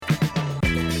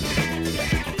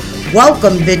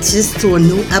Welcome, bitches, to a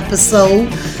new episode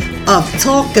of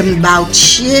Talking About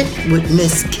Shit with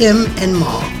Miss Kim and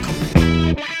Mark.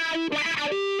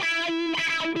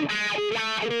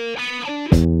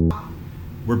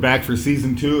 We're back for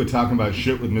season 2 of Talking About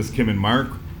Shit with Miss Kim and Mark.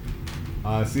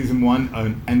 Season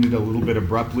 1 ended a little bit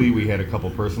abruptly. We had a couple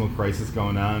personal crises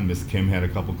going on. Miss Kim had a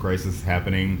couple crises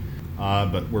happening.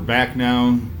 But we're back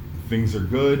now. Things are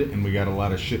good, and we got a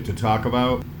lot of shit to talk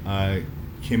about.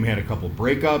 Kim had a couple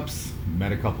breakups,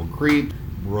 met a couple creeps.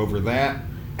 We're over that.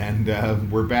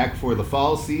 And we're back for the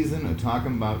fall season of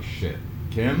Talking About Shit.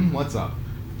 Kim, what's up?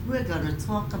 We're going to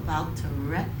talk about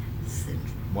Tourette syndrome.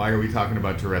 Why are we talking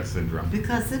about Tourette syndrome?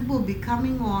 Because it will be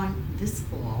coming on this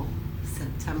fall,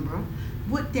 September.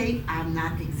 What date, I'm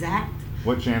not exact.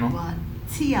 What channel? But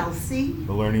TLC.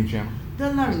 The Learning Channel? The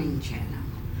Learning Channel.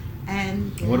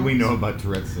 And what do we know about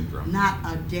Tourette syndrome? Not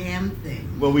a damn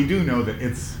thing. Well, we do know that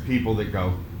it's people that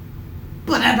go,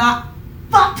 but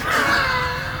fuck.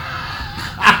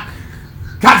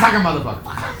 Cocksucker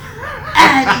motherfucker.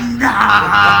 And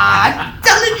I'm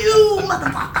telling you,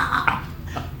 motherfucker.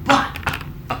 But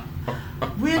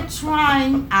we're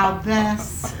trying our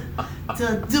best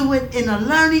to do it in a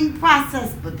learning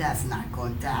process, but that's not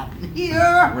going to happen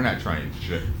here. We're not trying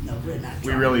shit. No, we're not trying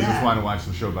We really that. just want to watch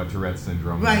the show about Tourette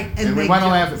syndrome. Right. And we want to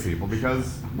laugh at people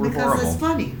because we're horrible. Because it's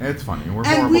funny. It's funny. And we're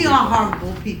and horrible we are people.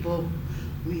 horrible people.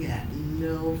 We have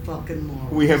no fucking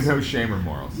morals. We have no shame or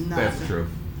morals. Nothing. That's true.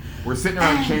 We're sitting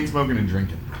around chain smoking and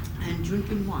drinking. And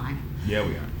drinking wine. Yeah,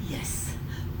 we are. Yes.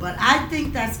 But I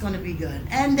think that's going to be good.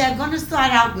 And they're going to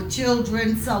start out with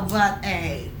children, but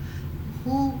hey,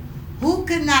 who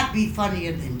could not be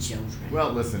funnier than children?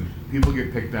 Well, listen, people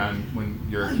get picked on when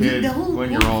you're a kid,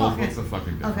 when you're old. What's the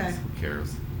fucking difference? Okay. Who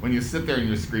cares? When you sit there and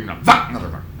you're screaming out, fuck,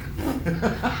 motherfucker.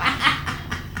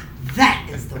 That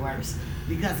is the worst.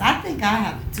 Because I think I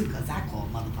have it too, because I call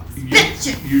motherfuckers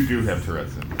bitches. You do have Tourette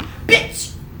syndrome.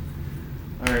 Bitch!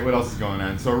 All right, what else is going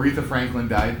on? So Aretha Franklin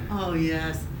died. Oh,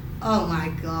 yes. Oh, my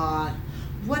God.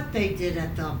 What they did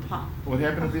at the Apollo. What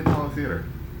happened at the Apollo Theater?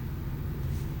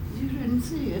 You didn't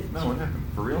see it. No, what happened?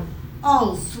 For real?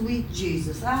 Oh, sweet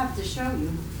Jesus. I have to show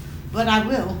you. But I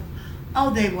will. Oh,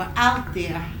 they were out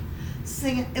there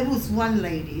singing. It was one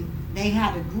lady. They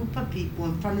had a group of people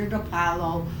in front of the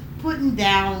Apollo putting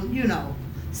down,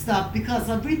 stuff because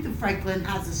Aretha Franklin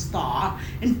has a star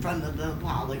in front of the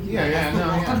Apollo. That's the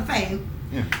Walk of Fame.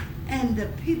 Yeah. And the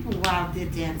people were out there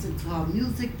dancing to her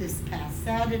music this past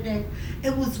Saturday.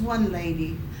 It was one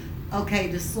lady. Okay,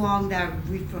 the song that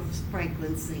Aretha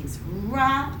Franklin sings,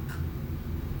 Rock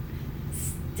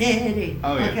Steady.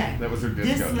 Oh, yeah. Okay. That was her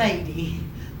disco. This lady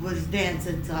was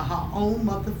dancing to her own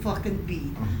motherfucking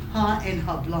beat. Her and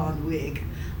her blonde wig.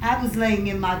 I was laying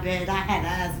in my bed. I had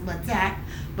an asthma attack.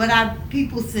 But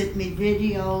people sent me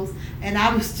videos, and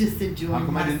I was just enjoying myself. How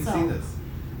come I didn't see this?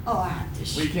 Oh, I have to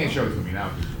show Well, you can't show it to me now.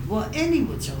 Well, any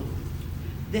would show it.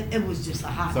 It was just a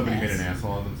hot Somebody mess. made an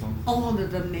asshole of themselves? All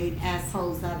of them made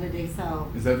assholes out of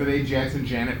themselves. Is that the day Janet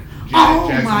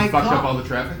Jackson my fucked God. up all the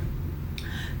traffic?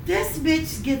 This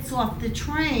bitch gets off the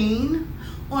train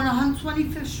on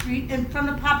 125th Street in front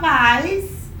of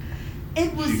Popeyes.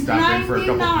 It was She stopped in for a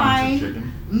couple pounds of 99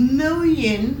 chicken.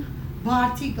 million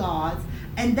bodyguards,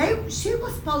 and she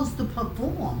was supposed to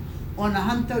perform on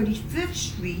 135th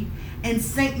Street and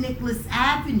St. Nicholas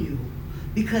Avenue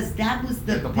because that was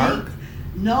the At the big. park?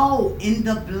 No, in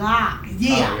the block.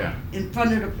 Yeah, Oh, yeah. in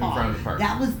front of the park. In front of the park.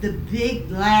 That was the big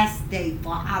last day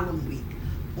for Harlem Week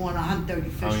on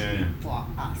 135th Oh, yeah, Street yeah. for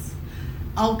us.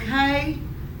 Okay,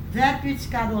 that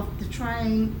bitch got off the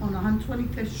train on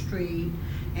 125th Street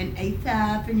and 8th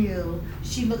Avenue.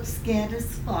 She looked scared as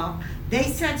fuck. They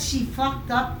said she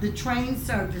fucked up the train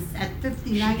service at 59th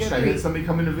She did. Street. I had somebody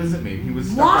come in to visit me. He was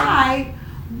stuck on... Why?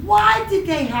 Why did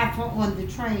they have her on the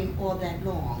train all that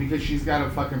long? Because she's got a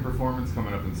fucking performance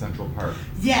coming up in Central Park.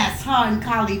 Yes, her and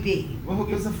Carly B. Well, who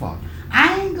gives a fuck?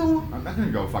 I ain't going. I'm not gonna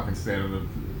go fucking stand on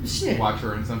the... Shit. Watch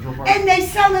her in Central Park. And they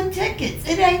selling tickets.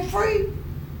 It ain't free.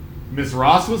 Miss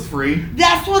Ross was free.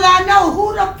 That's what I know.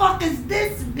 Who the fuck is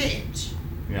this bitch?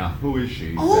 Yeah, who is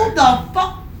she? Who the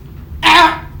fuck?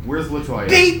 Ah, Where's LaToya?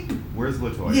 beep. Where's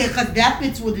LaToya? Yeah, because that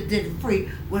bitch would have did it free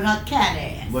with her cat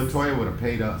ass. LaToya would have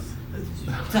paid us.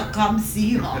 To come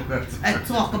see her That's and right.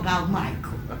 talk about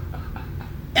Michael.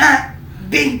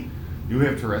 Beep. You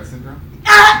have Tourette syndrome?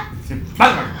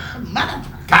 Motherfucker.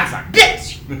 Cocksucker.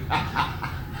 Bitch.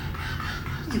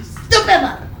 You stupid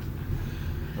motherfucker.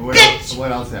 Bitch!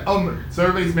 What else? Oh, so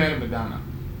everybody's mad at Madonna.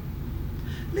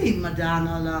 Leave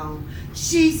Madonna alone.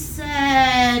 She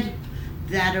said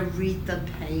that Aretha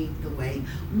paved the way,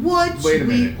 which Wait a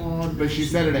we minute. all know. But she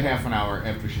said it a half an hour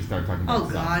after she started talking about Oh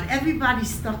herself. God, everybody's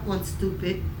stuck on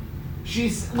stupid.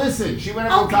 Listen, she went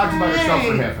up and talked about herself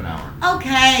for half an hour.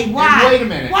 Okay, why? wait a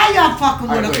minute. Why y'all fucking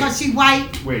All with right, her? wait. Cause she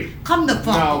white? Wait. Come the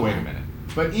fuck No, on. wait a minute.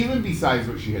 But even besides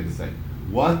what she had to say,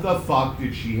 what the fuck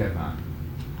did she have on?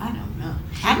 I don't know.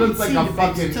 She I looks didn't like see a the bitch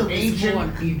fucking till this ancient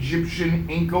morning. Egyptian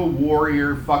Inca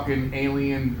warrior fucking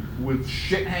alien with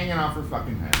shit hanging off her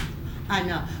fucking head. I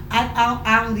know.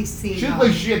 I only seen She her. looks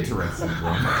like she had Tourette's syndrome.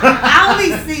 I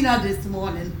only seen her this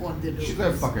morning on the news. She's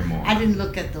a fucking moron. I didn't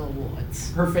look at the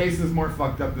awards. Her face is more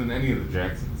fucked up than any of the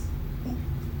Jacksons.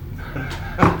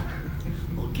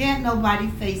 Well, can't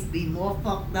nobody's face be more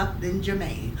fucked up than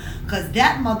Jermaine. Cause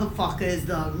that motherfucker is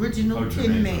the original Oh,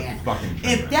 Tin Jermaine's Man. a fucking Tin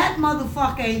If Man. that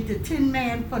motherfucker ain't the Tin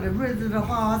Man for the Wizard of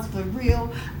Oz for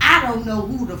real, I don't know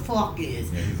who the fuck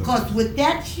is. Yeah, he's a- Cause with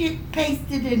that shit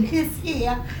pasted in his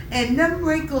hair and them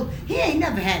wrinkles, he ain't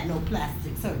never had no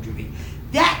plastic surgery.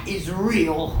 That is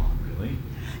real. Really?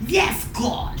 Yes,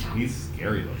 God. He's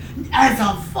scary looking. As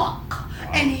a fuck.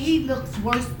 And he looks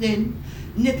worse than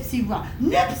Nipsey Russell.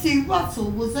 Nipsey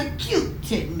Russell was a cute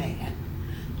Tin Man.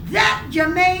 That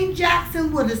Jermaine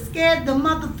Jackson would have scared the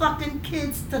motherfucking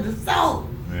kids to the soul.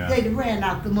 Yeah. They'd have ran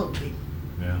out the movie.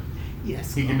 Yeah.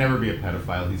 Yes, He God. could never be a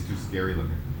pedophile. He's too scary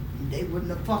looking. They wouldn't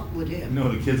have fucked with him.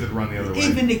 No, the kids would run the other way.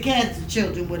 Even the cancer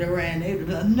children would have ran. They would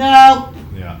have been, no.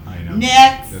 Yeah, I know.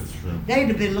 Next. That's true. They'd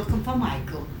have been looking for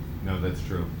Michael. No, that's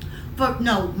true. But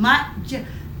no,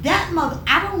 that mother,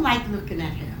 I don't like looking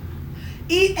at him.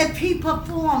 If he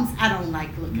performs, I don't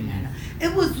like looking at him.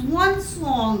 It was one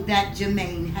song that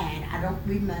Jermaine had. I don't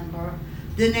remember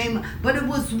the name, but it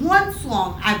was one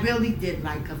song I really did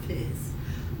like of his.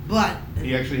 But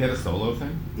He actually had a solo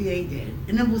thing? yeah, he did,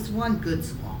 and it was one good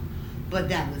song, but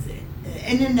that was it.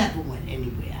 And it never went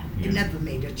anywhere. Yeah. It never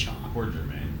made a chart. Poor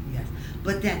Jermaine. Yes,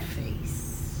 but that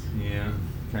face. Yeah,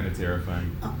 kind of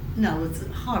terrifying. No, it's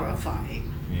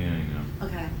horrifying. Yeah, I know.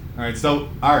 Okay,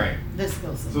 All right. let's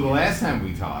go. So the last time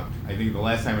we talked, I think the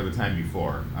last time or the time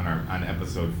before, on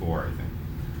episode 4, I think,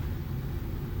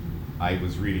 I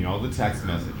was reading all the text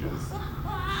messages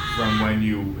from when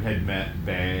you had met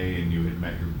Bay and you had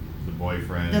met the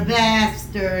boyfriend. The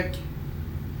bastard.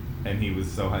 And he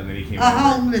was so hot, and then he came A over.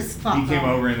 homeless fucker. He came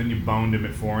over and then you boned him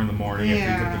at 4 a.m. after he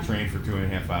Yeah. took the train for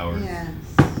 2.5 hours. Yes.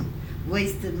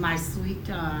 Wasted my sweet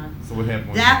time. So what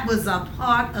happened? That was a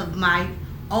part of my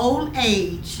old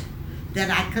age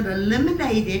that I could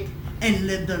eliminate it and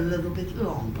lived a little bit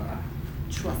longer.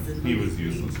 Trust and He believe was me.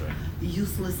 useless, right?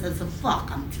 Useless as a fuck.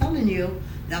 I'm telling you,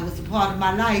 that was a part of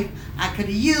my life I could have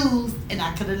used and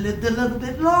I could have lived a little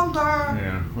bit longer.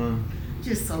 Yeah. Well,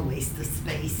 Just a waste of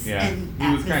space. yeah. And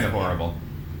He was kind of atmosphere. horrible.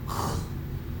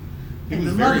 He And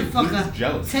was the very motherfucker he was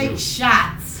jealous takes too.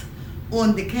 shots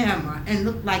on the camera and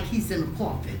look like he's in a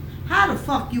coffin. How the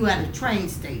fuck you at a train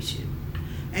station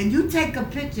and you take a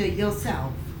picture of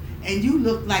yourself and you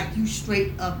look like you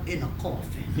straight up in a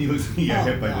coffin? He got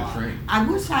hit by God. the train. I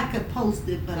wish I could post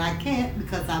it, but I can't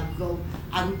because I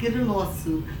would get a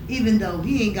lawsuit, even though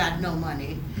he ain't got no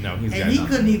money. No, he's And got he nothing.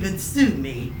 couldn't even sue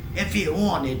me if he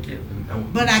wanted to. No.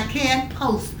 But I can't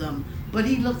post them. But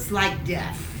he looks like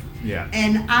death. Yeah.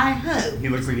 And I hope He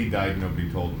looks like he died and nobody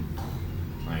told him.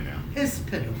 I know. it's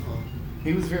pitiful.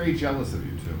 He was very jealous of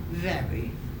you too.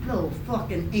 Very. Little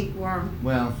fucking inkworm.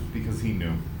 Well, because he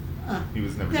knew. He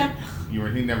was never That-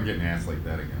 he'd never get an ass like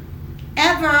that again.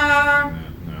 Ever. No, I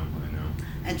know.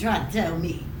 And try to tell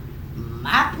me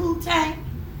my poo tank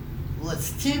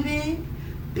was too big.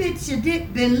 Bitch, your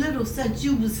dick been little since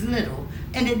you was little.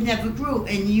 And it never grew.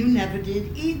 And you never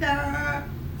did either.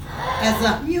 As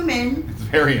a human, It's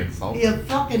very insulting. you're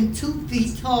fucking 2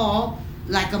 feet tall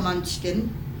like a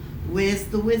munchkin. Where's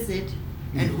the wizard?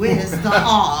 And where's the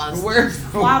Oz? Where's the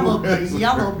Follow the wizard?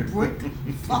 yellow brick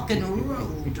fucking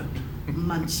road,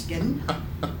 munchkin.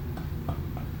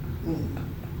 Mm.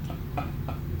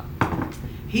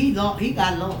 He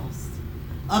got lost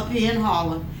up here in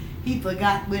Harlem. He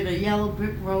forgot where the yellow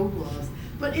brick road was.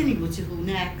 But anyway, who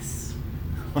next?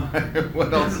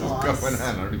 What else is Lost. going on?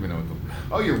 I don't even know what the.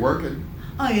 Oh, you're working.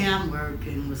 Oh yeah, I'm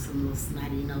working with some little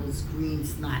snotty nose, green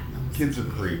snot nose. Kids are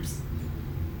creeps.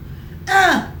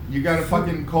 Uh, You got a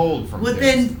fucking cold from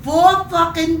within kids. 4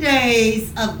 fucking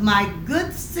days of my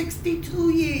good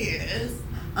 62 years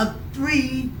of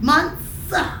 3 months,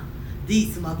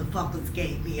 these motherfuckers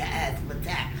gave me an asthma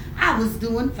attack. I was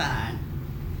doing fine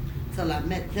till I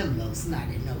met them little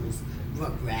snotty nose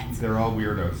rugrats. They're all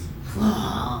weirdos.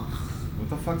 What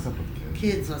the fuck's up with kids?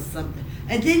 Kids or something.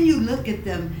 And then you look at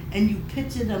them and you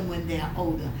picture them when they're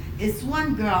older. It's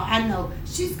one girl I know,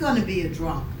 she's gonna be a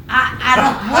drunk. I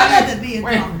don't want her to be a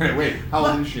Wait a drunk. minute, wait. How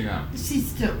But- old is she now?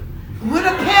 She's 2. With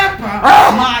a pamper,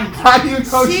 mind you. How do you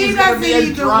know She she's gonna doesn't be a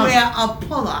even drunk? wear a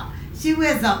puller. She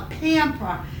wears a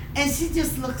pamper, and she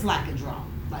just looks like a drunk.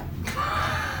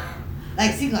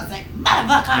 Like she gonna say, Do you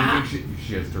motherfucker. think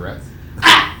she has Tourette's?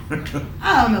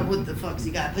 I don't know what the fuck she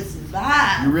got, but she's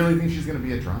bad. You really think she's gonna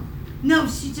be a drunk? No,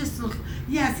 she just looks.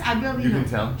 Yes, I really You know. can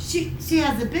tell? She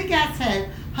has a big ass head.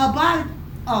 Her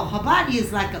body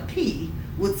is like a pea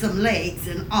with some legs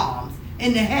and arms,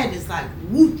 and the head is like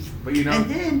woof. But you know, and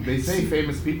then they say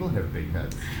famous people have big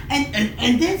heads.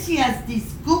 and then she has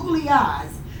these googly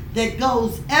eyes that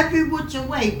goes every which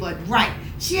way but right.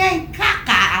 She ain't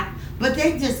cockeyed, but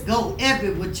they just go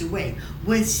every which way.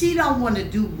 When she don't want to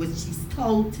do what she's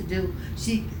told to do,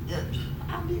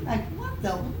 I'll be like, what the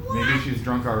what? Maybe she's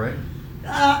drunk already.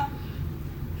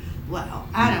 Well,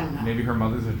 I don't know. Maybe her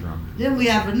mother's a drunk. Then we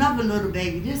have another little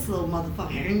baby, this little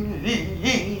motherfucker.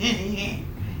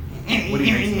 What do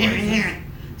you think?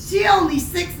 She only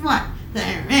 6 months.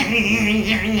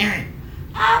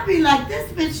 I'll be like,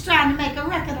 this bitch trying to make a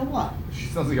record or what? She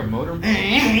sounds like a motorboat.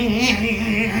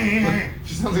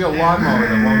 She sounds like a lawnmower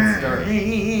that won't start.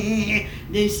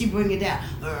 Then she bring it down.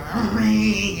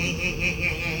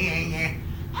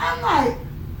 I'm like,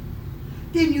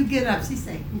 then you get up. She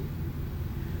say,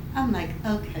 I'm like,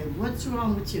 okay, what's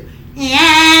wrong with you?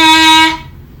 Yeah.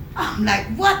 I'm like,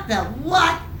 what the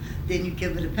what? Then you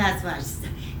give her the pacifier. She say,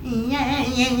 yeah.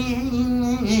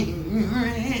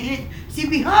 She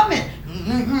be humming.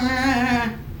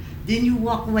 Then you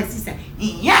walk away. She say,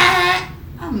 yeah.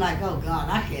 I'm like, oh God,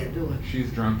 I can't do it.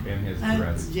 She's drunk and has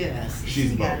Tourette's. Yes,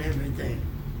 She's she got both. everything.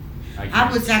 I I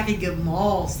can't. wish I could give them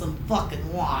all some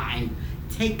fucking wine.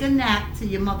 Take a nap till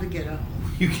your mother get home.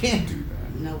 You can't do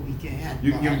that. No, we can't.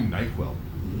 You can give them NyQuil.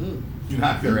 Mm. You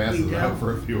knock their We asses out don't.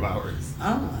 for a few hours.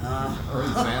 Or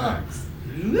Xanax.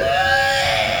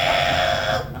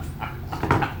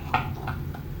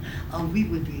 Oh, we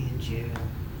would be in jail.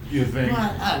 You think?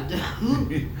 But,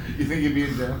 You think you'd be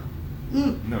in jail?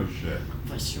 mm, No shit.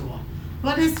 for sure.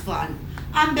 But it's fun.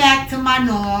 I'm back to my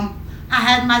norm. I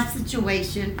had my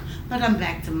situation, but I'm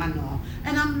back to my norm.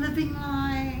 And I'm living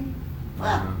life.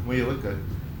 Well, you look good.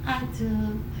 I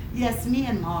do. Yes, me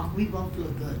and Mark, we both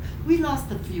look good. We lost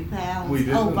a few pounds We did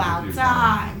lose over a our few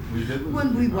time pounds. We did lose a when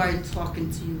few we pounds. weren't talking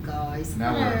to you guys.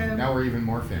 Now Yeah. we're even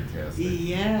more fantastic.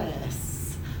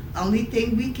 Yes. Only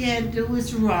thing we can't do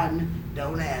is run.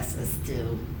 Don't ask us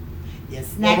to.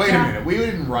 Yes. Well, wait a minute. We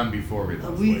didn't run before we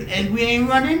lost weight. And we ain't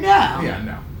running now. Yeah,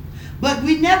 no. But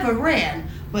we never ran.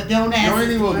 But don't ask The only us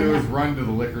thing to we'll do run. is run to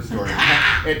the liquor store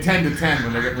at 10 to 10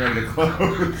 when they're getting ready to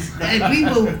close. And we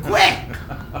move quick.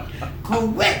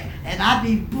 Quick. And I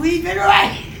be breathing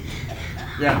right.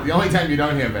 Yeah, the only time you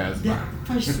don't have asthma.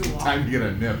 For is the sure. time to get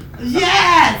a nip.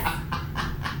 Yes!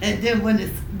 And then when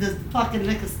the fucking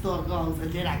liquor store goes,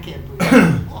 and then I can't breathe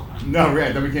anymore. No,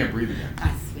 right, then we can't breathe again.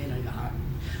 I swear to God.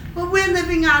 But we're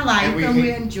living our life And and, we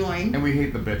we're hate- enjoying. And we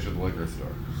hate the bitch at the liquor store.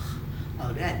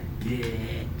 Oh, that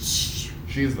bitch.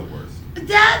 She's the worst.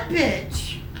 That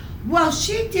bitch. Well,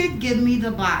 she did give me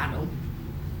the bottle.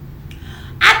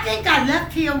 I think I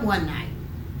left here one night,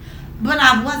 but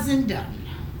I wasn't done.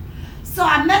 So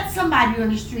I met somebody on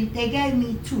the street. They gave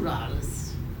me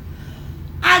 $2.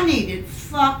 I needed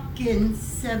fucking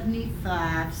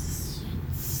 75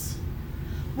 cents.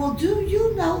 Well, do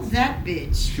you know that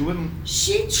bitch? She wouldn't.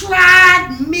 She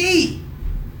tried me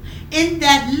in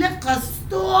that liquor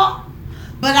store,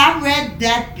 but I read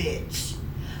that bitch.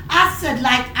 I said,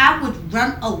 like, I would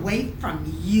run away from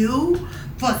you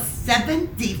for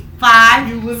 75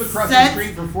 You live across the cents.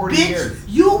 street for 40 Bitch, years.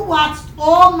 you watched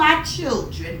all my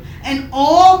children and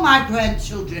all my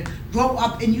grandchildren grow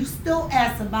up, and you still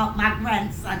ask about my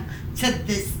grandson to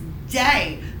this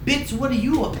day. Bitch, what are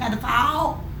you, a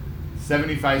pedophile?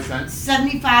 75 cents?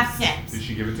 75 cents. Did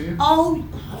she give it to you? Oh,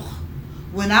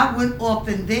 when I went off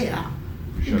in there,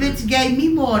 the You should've. bitch gave me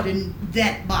more than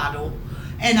that bottle,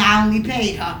 and I only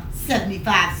paid her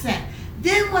 75 cents.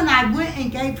 Then when I went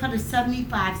and gave her the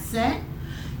 75 cents,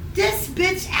 this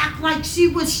bitch act like she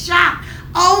was shocked.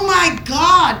 Oh my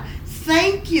God,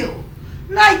 thank you.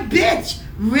 Like, bitch,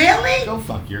 really? Go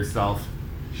fuck yourself.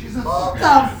 She's a Who fucking the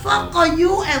asshole. fuck are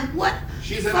you, and what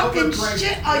She's an fucking overpriced-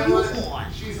 shit are you know what?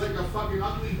 on? She's like a fucking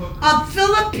ugly hooker. A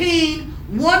Philippine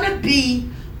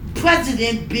wannabe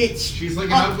president bitch. She's like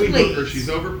an Oh, ugly please. hooker. She's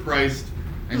overpriced,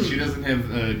 and she doesn't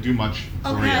have do much for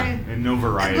Okay. you, and no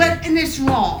variety. And it's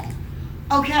wrong.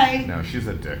 Okay? No, she's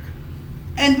a dick.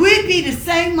 And we'd be the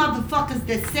same motherfuckers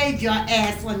that saved your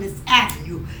ass on this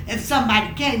avenue if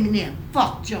somebody came in there and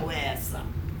fucked your ass up.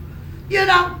 You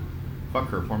know? Fuck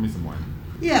her. Pour me some wine.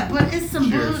 Yeah, but it's some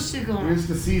Cheers. bullshit going on. Here's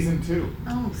to season 2.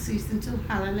 Oh, season 2,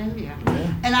 hallelujah.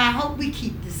 Yeah. And I hope we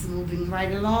keep this moving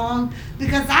right along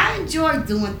because I enjoy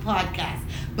doing podcasts.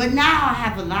 But now I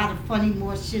have a lot of funny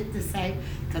more shit to say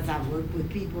because I work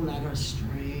with people that are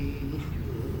strange.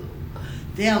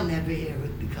 They'll never hear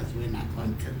it because we're not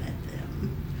going to let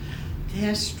them.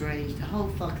 They're strange. The whole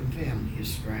fucking family is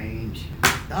strange.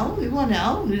 The only one that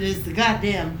owns it is the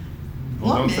goddamn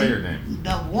Well, woman. don't say her name.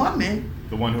 The woman.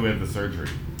 The one who had the surgery.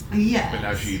 Yes. But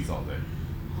now she eats all day.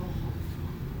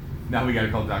 Now we gotta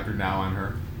call Dr. Now on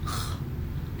her.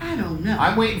 I don't know.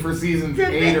 I'm waiting for season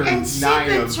 8 or 9 and she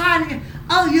been of... trying to get,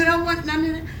 oh, you don't want none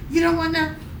of that? You don't want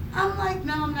none? I'm like,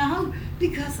 no, I'm not hungry.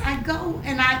 Because I go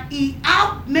and I eat.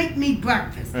 I'll make me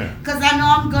breakfast. Yeah. Because I know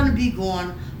I'm going to be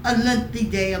gone a lengthy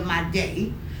day of my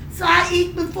day. So I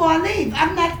eat before I leave.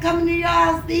 I'm not coming to your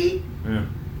house to eat. Yeah.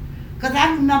 Because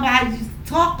I remember I used to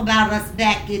talk about us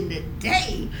back in the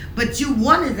day. But you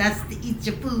wanted us to eat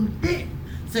your food then.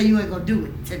 So you ain't going to do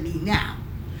it to me now.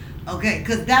 Okay,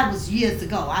 because that was years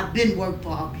ago. I've been worked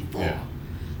for her before. Yeah.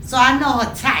 So I know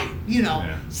her type, you know.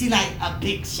 Yeah. She like a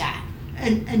big shot.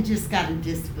 And just got to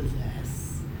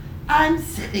dispossess. I'm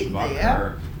sitting Fuck there.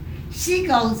 her. She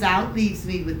goes out, leaves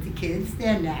me with the kids.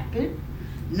 They're napping.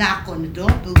 Knock on the door,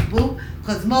 boop, boop.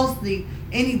 Because mostly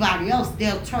anybody else,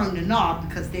 they'll turn the knob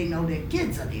because they know their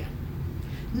kids are there.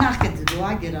 Knock at the door.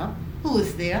 I get up. Who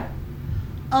is there?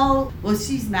 Oh, well,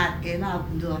 she's not in. I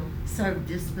open the door. Serve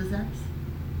dispossess.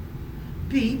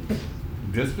 Beep.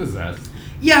 Dispossessed.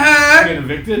 You heard? Get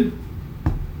evicted?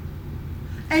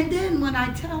 And then when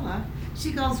I tell her,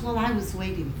 she goes, well, I was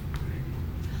waiting for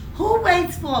it. Who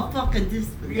waits for a fucking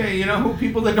dispossess? Yeah, you know who?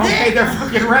 People that don't pay their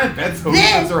fucking rent. That's who.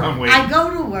 Then That's where I'm waiting. I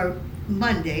go to work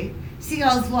Monday. She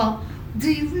goes, well,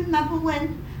 do you remember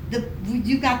when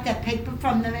you got that paper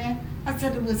from the man? I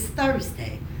said it was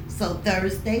Thursday. So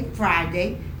Thursday,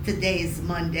 Friday, today is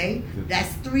Monday.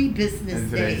 That's 3 business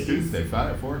And days. today's Tuesday,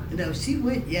 4. No, she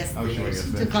went yesterday. Oh, she went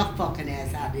yesterday. took her fucking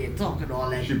ass out there talking all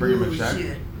that She bring him a bullshit.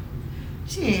 check?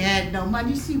 She ain't had no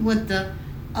money. She went to,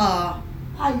 how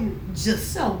you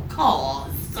just show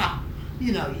cause.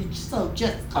 You know, you just Oh,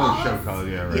 cause. show cause,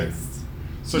 yeah, right. Yes.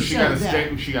 So she showed got a that.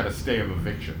 stay. She got a stay of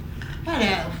eviction.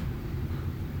 Hello.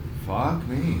 Fuck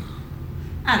me.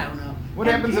 I don't know. What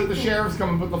And happens if the people- sheriffs come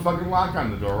and put the fucking lock on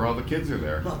the door where all the kids are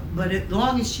there? But as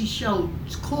long as she showed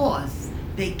cause,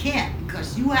 they can't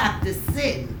because you have to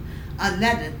send a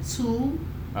letter to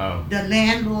Oh. the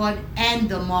landlord and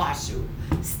the marshal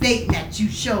stating that you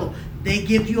show. They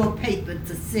give you a paper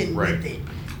to send Right. with it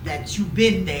that you've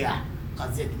been there.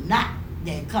 Because if not,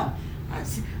 they come. I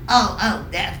said, oh,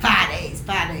 that 5 days,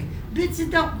 5 days. Bitch, it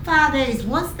don't 5 days.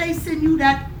 Once they send you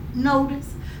that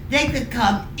notice, they could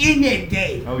come any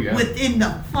day. Oh, yeah. Within the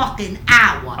fucking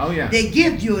hour. Oh, yeah. They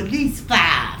give you at least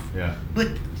 5. Yeah. But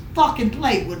fucking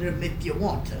play with them if you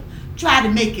want to. Try to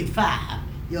make it 5.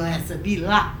 Your ass will be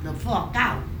locked the fuck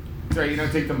out. That's right. You know,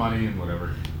 take the money and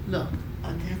whatever. Look,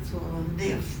 that's what I'm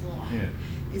there for. Yeah.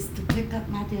 Is to pick up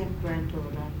my damn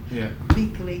granddaughter Yeah.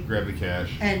 weekly. Grab the cash.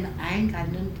 And I ain't got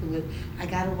nothing to it. I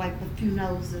gotta wipe a few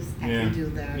noses. I Yeah. can do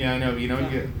that. Yeah, I know. You know,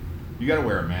 you got to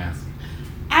wear a mask.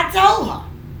 I told her,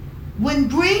 when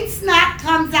green snot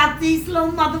comes out these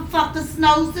little motherfuckers'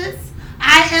 noses,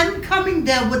 I am coming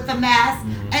there with the mask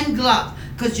and gloves.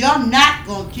 Because you're not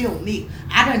going to kill me.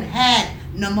 I done had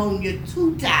pneumonia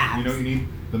 2 times. You know, you need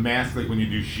the mask like when you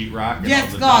do sheetrock. and Yes,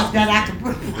 all the God, dust that I is can in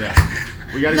breathe. it. Yeah.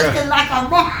 We gotta Looking go. like a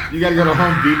rock. You gotta go to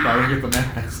Home Depot and get the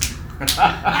mask.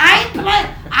 I ain't playing.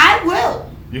 I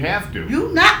will. You have to.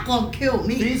 You not going to kill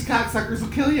me. These cocksuckers will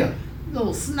kill you.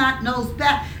 Little snot-nosed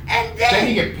bat. And Then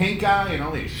you get pink eye and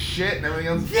all this shit and everything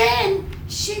else. Then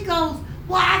she goes,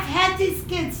 well, I've had these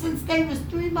kids since they was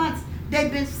 3 months.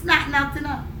 They've been snotting out to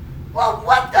them. Well,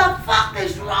 what the fuck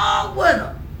is wrong with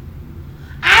them?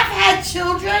 I've had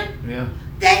children. Yeah.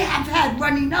 They have had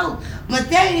runny nose. But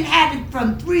they ain't had it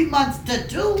from 3 months to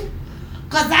 2.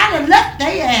 Because I done left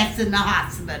their ass in the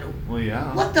hospital. Well,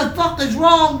 yeah. What the fuck is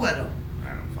wrong with them? I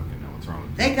don't fucking know what's wrong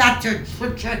with They got your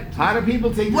How do people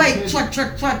take their wait, kids? track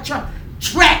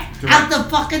out the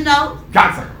fucking nose.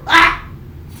 Cocksucker. Ah!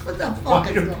 What the fuck Why is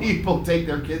do going on? people take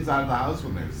their kids out of the house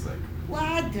when they're sick?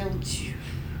 Why don't you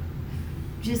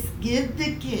just give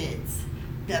the kids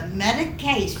the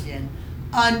medication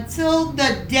until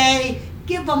the day,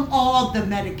 give them all the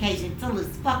medication till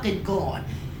it's fucking gone.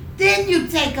 Then you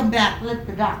take them back with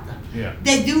the doctor. Yeah.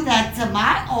 They do that to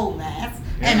my old ass,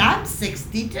 and Yeah. I'm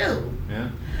 62. Yeah.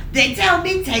 They tell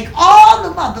me take all the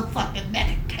motherfucking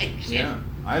medication. Yeah.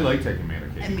 I like taking And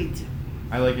medication. me too.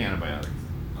 I like antibiotics.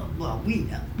 Well, we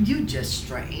know. You just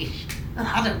strange.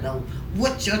 I don't know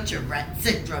what your Tourette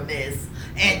syndrome is.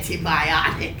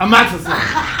 Antibiotic. Amoxicillin.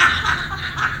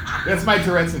 That's my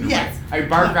Tourette syndrome. Yes. I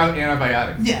bark out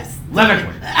antibiotics. Yes.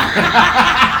 Leviquin.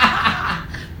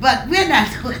 But we're not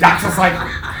doing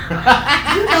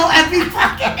Doxycycline. You know every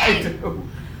fucking I name. do.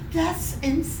 That's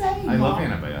insane. I love Mom.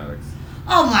 antibiotics.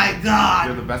 Oh my They're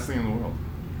God. the best thing in the world.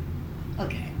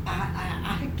 Okay,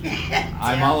 I can't.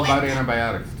 I'm deal all about with it.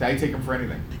 antibiotics. I take them for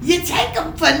anything. You take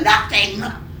them for nothing.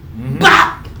 Mhm.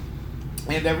 Bop.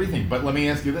 And everything. But let me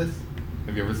ask you this.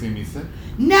 Have you ever seen me sick?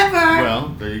 Never. Well,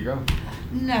 there you go.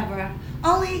 Never.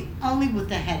 Only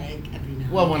with a headache every now.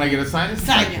 Well, when I get a sinus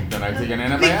infection, then I take an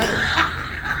antibiotic.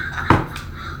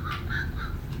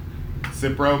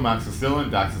 Cipro,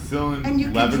 amoxicillin, doxycycillin, And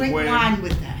you can drink Levaquin. wine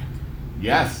with that.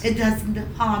 Yes. It doesn't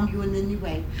harm you in any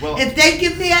way. Well- If they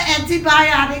give me an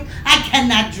antibiotic, I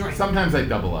cannot drink. Sometimes I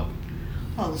double up.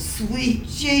 Oh, sweet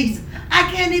Jesus. I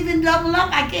can't even double up.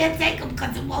 I can't take them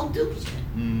because it won't do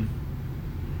shit. Mm.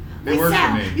 They We work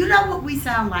sound, for me. You know what we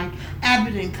sound like?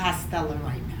 Abbott and Costello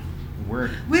right now. We're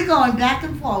We're going back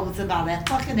and forwards about that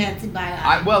fucking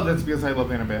antibiotic. well, that's because I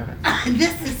love antibiotics.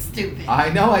 This is stupid. I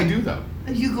know I do though.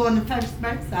 You going to first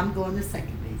base, I'm going to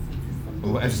second base. This is some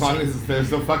Well, as long bullshit. as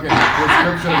there's a fucking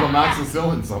prescription of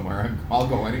amoxicillin somewhere, I'll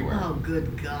go anywhere. Oh,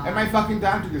 good God. And my fucking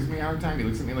doctor gives me a hard time. He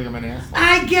looks at me like I'm an asshole.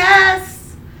 I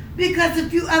guess. Because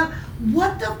if you ever,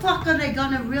 what the fuck are they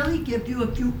gonna really give you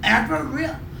if you ever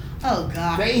real? Oh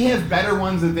God. They have better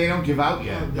ones that they don't give out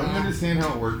yet. Oh, Don't God. understand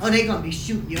how it works. Oh, they gonna be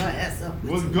shooting your ass up.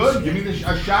 with Well, some good. shit. Give me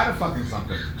a shot of fucking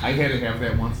something. I had to have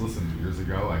that once. Listen, years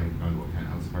ago, I had gone to a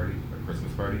penthouse party, a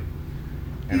Christmas party.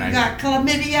 You got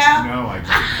chlamydia? No, I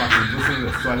got fucking, listen to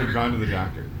this. So I had gone to the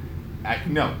doctor.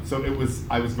 So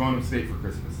I was going upstate for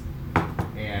Christmas.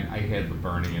 And I had the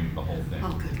burning and the whole thing.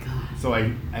 Oh, good God. So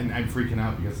I'm freaking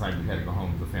out because I had to go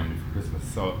home with the family for Christmas.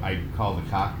 So I called the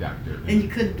cock doctor. And you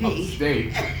couldn't pee.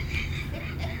 Upstate.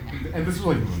 And this was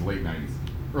like in the late 90s,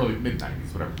 early, mid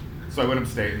 90s, whatever. So I went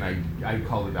upstate and I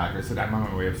called the doctor. I said, I'm on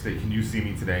my way upstate. Can you see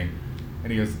me today?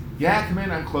 And he goes, yeah, come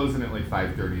in. I'm closing at like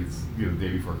 5:30. It's the day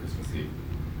before Christmas Eve.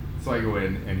 So I go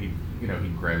in and he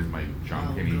grabs my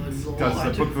junk Oh, and he good does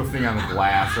Lord. puts the thing on the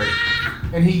glass, right?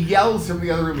 And he yells from the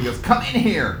other room. He goes, come in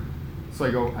here. So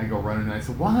I go running and I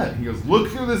said, what? He goes, look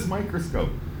through this microscope.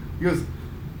 He goes,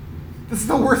 this is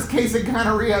the worst case of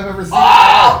gonorrhea I've ever seen.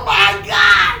 Oh my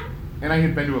God! And I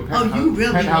had been to a penthouse, you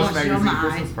really penthouse lost your magazine mind.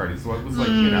 Christmas party, so it was like,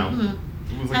 Mhm.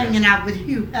 it was like Hanging out with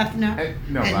Hugh Hefner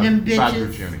no, and Bob- them Bob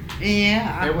bitches. Guccione.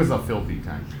 Yeah. It was a filthy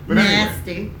time. But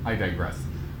Nasty. anyway, I digress.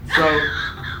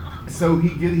 So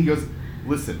he goes,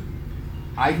 listen,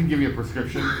 I can give you a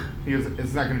prescription. He goes,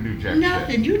 it's not going to do jack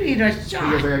Nothing. shit. You need a He goes, I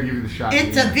shot. got to give you the shot.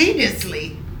 in the ass."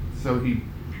 Intravenously. So he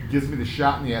gives me the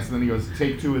shot in the ass, and then he goes,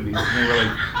 take 2 of these. And they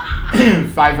were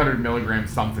like 500 milligrams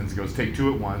somethings. He goes, take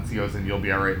 2 at once. He goes, and you'll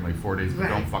be all right in like 4 days, but Right.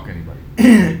 don't fuck anybody.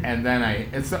 and then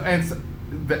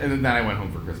then I went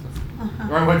home for Christmas.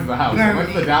 Or I went to the house. I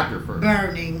went to the doctor first.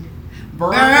 Burning.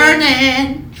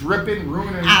 Burning, dripping,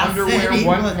 ruining I underwear, said he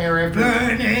one was pair after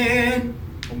burning.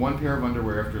 one pair of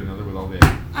underwear after another with all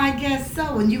that. I guess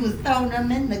so. And you was throwing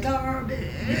them in the garbage.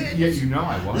 Yeah, you know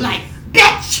I was. Like,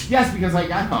 bitch! Yes, because I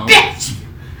got home. Bitch!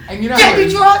 And you know how it Jimmy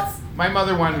is. Trust! My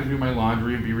mother wanted to do my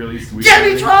laundry and be really sweet.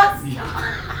 Jimmy Trust!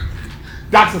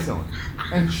 Doxycycline.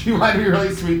 And she wanted to be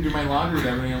really sweet and do my laundry and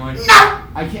everything. I'm like, No!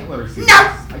 I can't let her see No! this.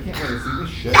 I can't let her see this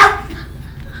shit. No!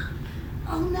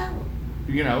 Oh no.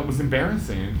 It was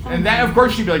embarrassing. And then, of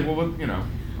course, she'd be like, well, I don't know.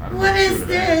 What is shoot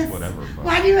it at, this? Whatever. But.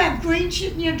 Why do you have green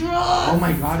shit in your drawers? Oh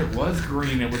my God, it was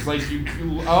green. It was like You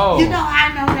know oh. I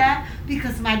know that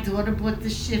because my daughter brought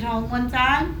this shit home one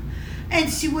time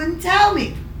and she wouldn't tell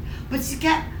me. But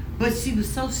she was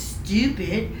so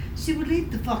stupid, she would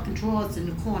leave the fucking drawers in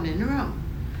the corner in the room.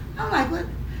 I'm like, what?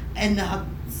 And her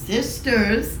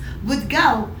sisters would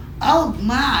go, oh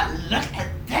my, look at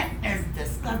that, is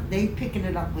disgusting. They picking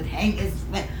it up with hangers.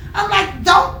 I'm like,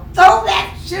 don't throw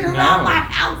that shit around No. my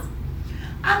house.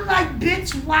 I'm like,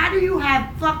 bitch, why do you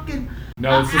have fucking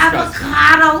No, it's disgusting.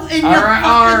 avocado in your fucking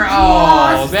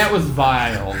Oh, drawers? that was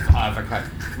vile, avocado.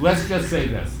 Let's just say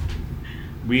this.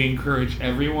 We encourage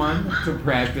everyone to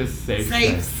practice safe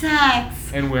sex.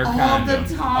 sex. And wear all condoms.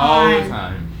 the time. All the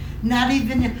time. Not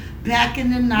even back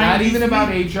in the 90s. Not even about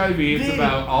we- HIV, it's we-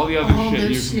 about all the other all shit the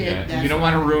you shit, can get. that's You don't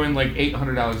want to right. ruin like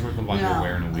 $800 worth of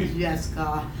underwear in a week. Yes,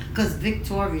 God. Because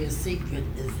Victoria's Secret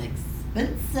is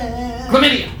expensive.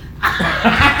 Chlamydia!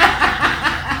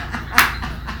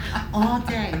 All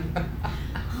day.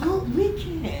 Oh, we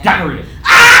can't. Gonorrhea!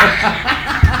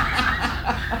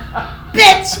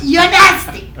 Bitch, you're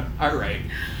nasty. All right.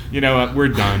 You know what? We're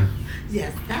done.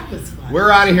 Yes, that was fun.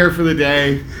 We're out of here for the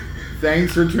day.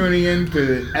 Thanks for tuning in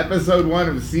to episode 1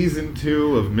 of season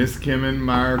 2 of Miss Kim and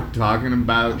Mark talking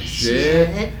about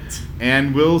shit.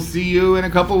 And we'll see you in a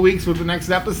couple weeks with the next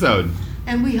episode.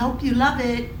 And we hope you love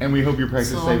it. And we hope you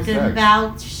practice safe sex. Talking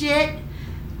about shit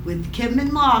with Kim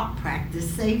and Mark.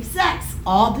 Practice safe sex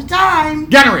all the time.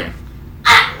 Gonorrhea.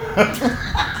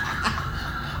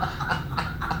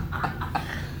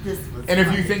 And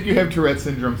if you think you have Tourette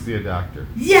syndrome, see a doctor.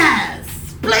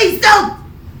 Yes! Please don't!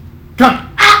 Come!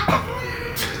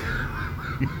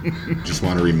 Just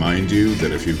want to remind you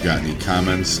that if you've got any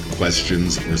comments,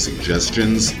 questions, or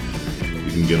suggestions,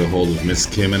 you can get a hold of Miss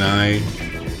Kim and I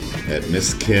at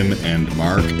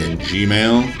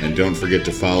misskimandmark@gmail. And don't forget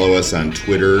to follow us on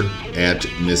Twitter at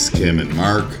Miss Kim and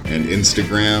Mark and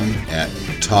Instagram at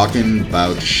Talking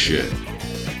About Shit.